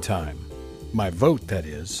up in time. My vote, that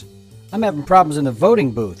is. I'm having problems in the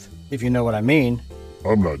voting booth, if you know what I mean.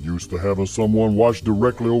 I'm not used to having someone watch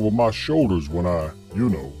directly over my shoulders when I,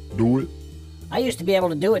 do it. I used to be able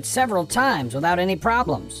to do it several times without any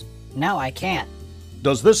problems. Now I can't.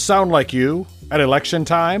 Does this sound like you at election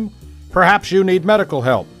time? Perhaps you need medical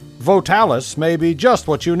help. Votalis may be just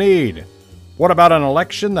what you need. What about an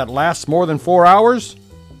election that lasts more than 4 hours?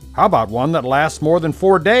 How about one that lasts more than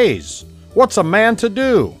 4 days? What's a man to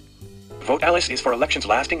do? Vote Alice is for elections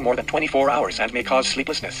lasting more than 24 hours and may cause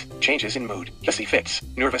sleeplessness, changes in mood, hissy fits,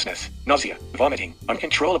 nervousness, nausea, vomiting,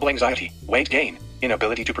 uncontrollable anxiety, weight gain,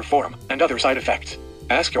 inability to perform, and other side effects.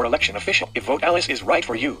 Ask your election official if Vote Alice is right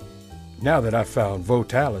for you. Now that I've found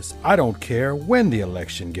Votalis, I don't care when the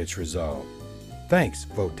election gets resolved. Thanks,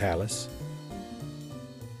 Votalis.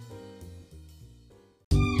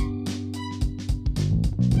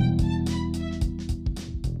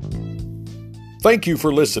 Thank you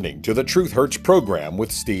for listening to the Truth Hurts program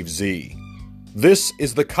with Steve Z. This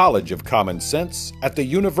is the College of Common Sense at the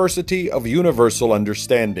University of Universal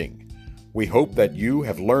Understanding. We hope that you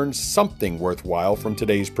have learned something worthwhile from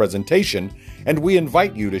today's presentation, and we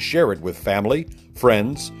invite you to share it with family,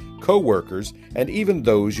 friends, co-workers, and even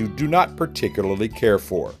those you do not particularly care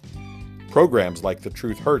for. Programs like The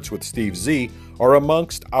Truth Hurts with Steve Z are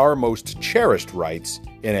amongst our most cherished rights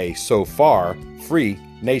in a, so far, free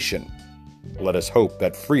nation. Let us hope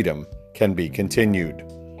that freedom can be continued.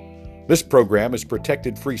 This program is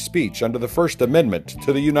protected free speech under the First Amendment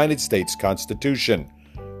to the United States Constitution.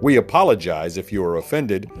 We apologize if you are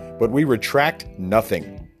offended, but we retract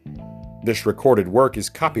nothing. This recorded work is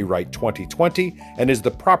copyright 2020 and is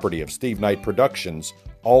the property of Steve Knight Productions,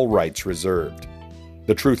 all rights reserved.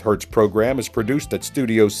 The Truth Hurts program is produced at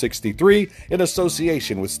Studio 63 in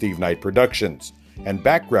association with Steve Knight Productions, and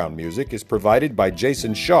background music is provided by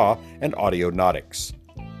Jason Shaw and Audionautics.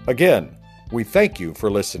 Again, we thank you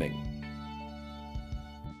for listening.